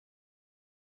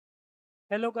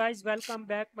Hello guys, welcome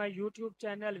back my YouTube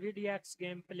channel VDX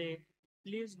Gameplay.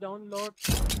 Please download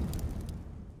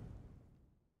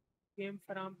game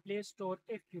from Play Store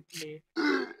if you play.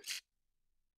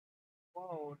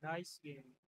 Wow, nice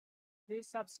game. Please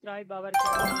subscribe our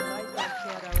channel, like and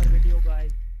share our video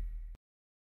guys.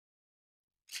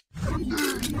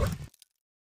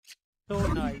 So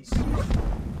nice.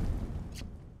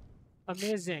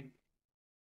 Amazing.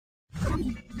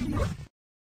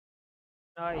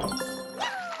 Nice.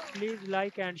 Please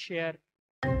like and share.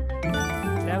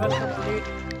 Level complete.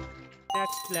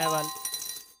 Next level.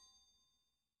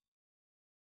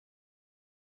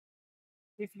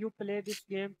 If you play this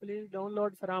game, please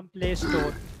download from Play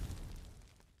Store.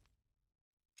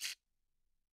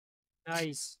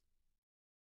 Nice.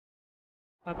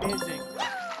 Amazing.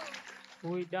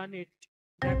 We done it.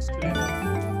 Next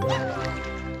level.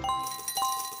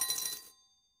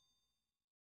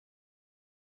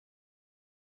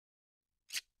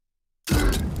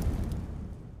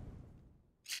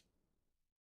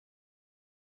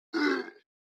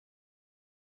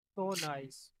 So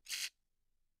nice.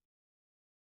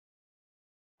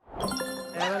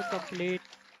 Level complete.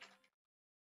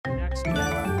 Next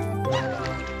level.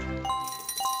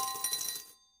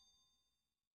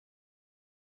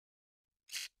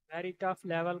 Very tough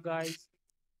level guys.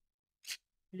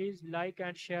 Please like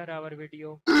and share our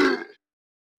video.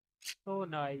 So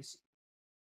nice.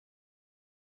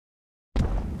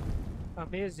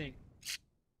 Amazing.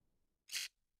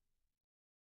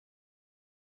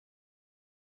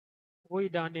 We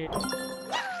done it.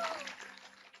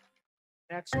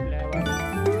 Next level.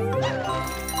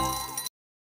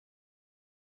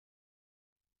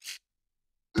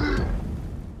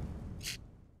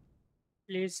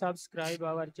 Please subscribe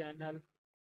our channel.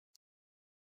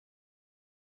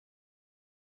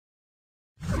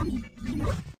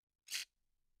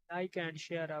 Like and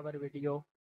share our video.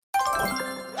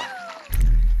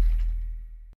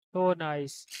 So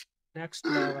nice. Next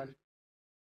level.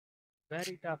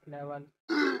 Very tough level.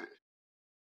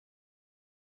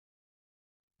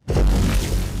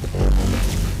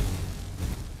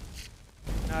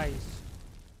 Nice.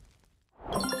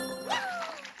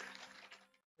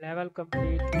 Level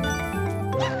complete.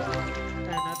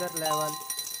 Another level.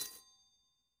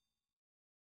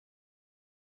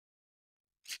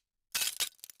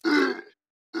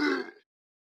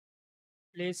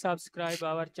 Please subscribe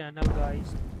our channel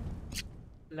guys.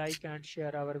 Like and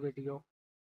share our video.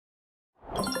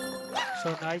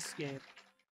 So nice game.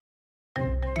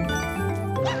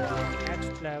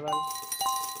 Next level.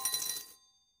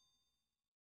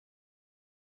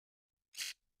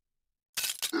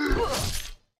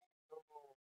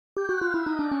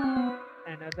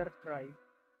 Another try.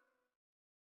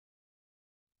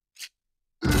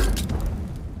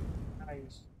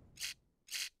 Nice.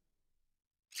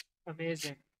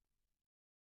 Amazing.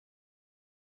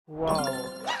 Wow.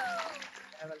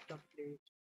 Level complete.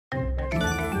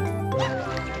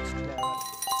 Next level.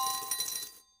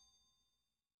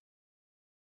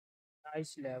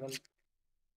 Nice level.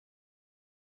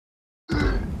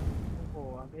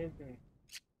 Oh, amazing.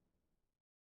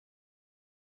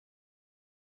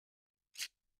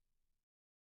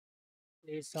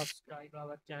 Please subscribe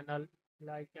our channel,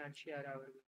 like and share our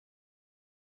video.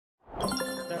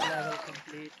 Another level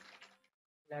complete.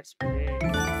 Let's play.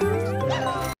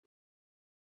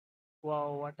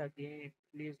 Wow, what a game.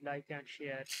 Please like and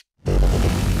share.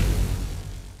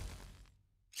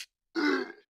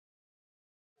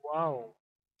 Wow.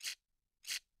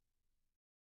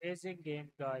 Amazing game,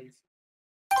 guys.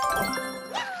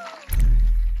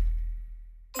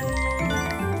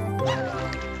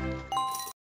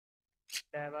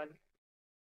 Level.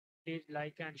 Please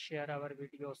like and share our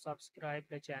video. Subscribe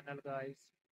the channel, guys.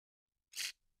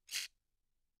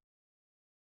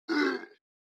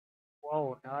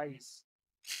 Wow, nice.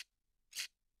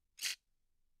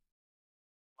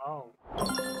 Wow.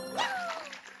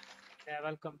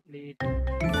 Level complete.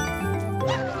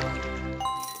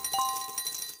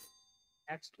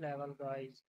 Next level,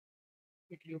 guys.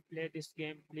 If you play this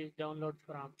game, please download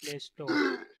from Play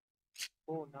Store.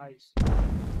 Oh, nice.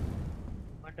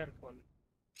 Wonderful.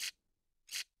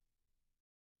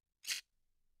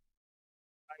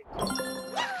 Nice.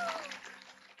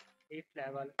 Eighth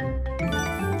level.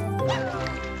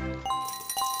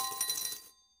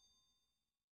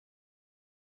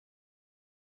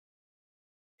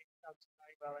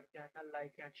 Subscribe our channel,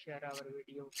 like and share our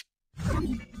video.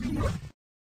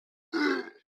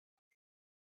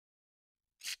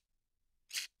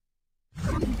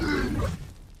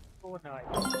 So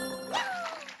nice.